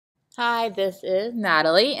Hi, this is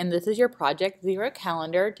Natalie, and this is your Project Zero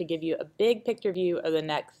calendar to give you a big picture view of the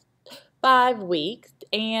next 5 weeks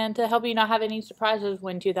and to help you not have any surprises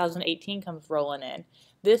when 2018 comes rolling in.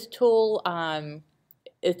 This tool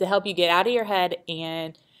is to help you get out of your head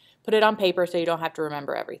and put it on paper so you don't have to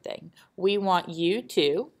remember everything. We want you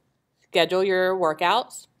to schedule your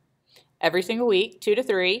workouts every single week, 2 to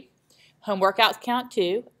 3. Home workouts count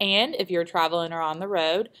too, and if you're traveling or on the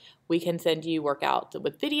road, we can send you workouts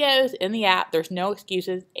with videos in the app. There's no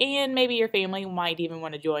excuses, and maybe your family might even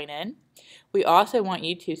want to join in. We also want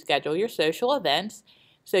you to schedule your social events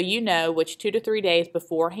so you know which 2 to 3 days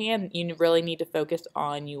beforehand you really need to focus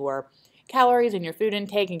on your calories and your food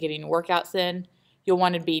intake and getting your workouts in. You'll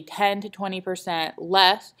want to be 10 to 20%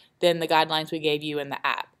 less than the guidelines we gave you in the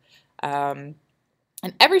app. And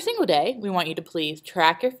every single day, we want you to please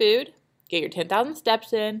track your food, get your 10,000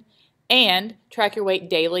 steps in, and track your weight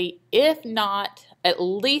daily, if not at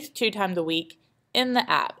least 2 times a week in the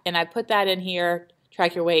app. And I put that in here,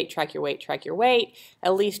 track your weight, track your weight, track your weight,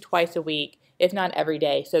 at least twice a week, if not every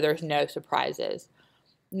day, so there's no surprises.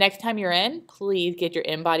 Next time you're in, please get your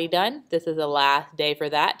InBody done. This is the last day for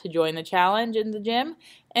that to join the challenge in the gym.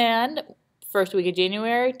 And first week of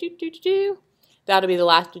January, that'll be the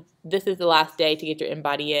last. This is the last day to get your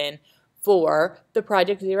InBody in for the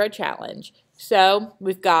Project Zero challenge. So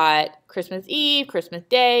we've got Christmas Eve, Christmas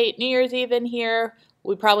Day, New Year's Eve in here.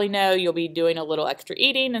 We probably know you'll be doing a little extra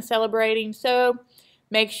eating and celebrating, so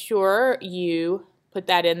make sure you put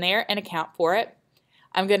that in there and account for it.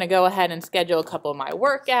 I'm going to go ahead and schedule a couple of my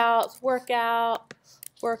workouts. Workout.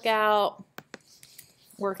 I'm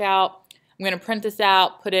going to print this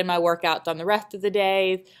out, put in my workouts on the rest of the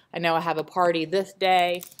days. I know I have a party this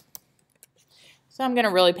day, so I'm going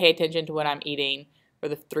to really pay attention to what I'm eating for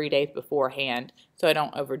the 3 days beforehand so I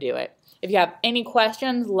don't overdo it. If you have any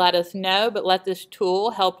questions, let us know, but let this tool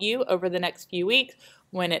help you over the next few weeks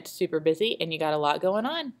when it's super busy and you got a lot going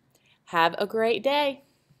on. Have a great day.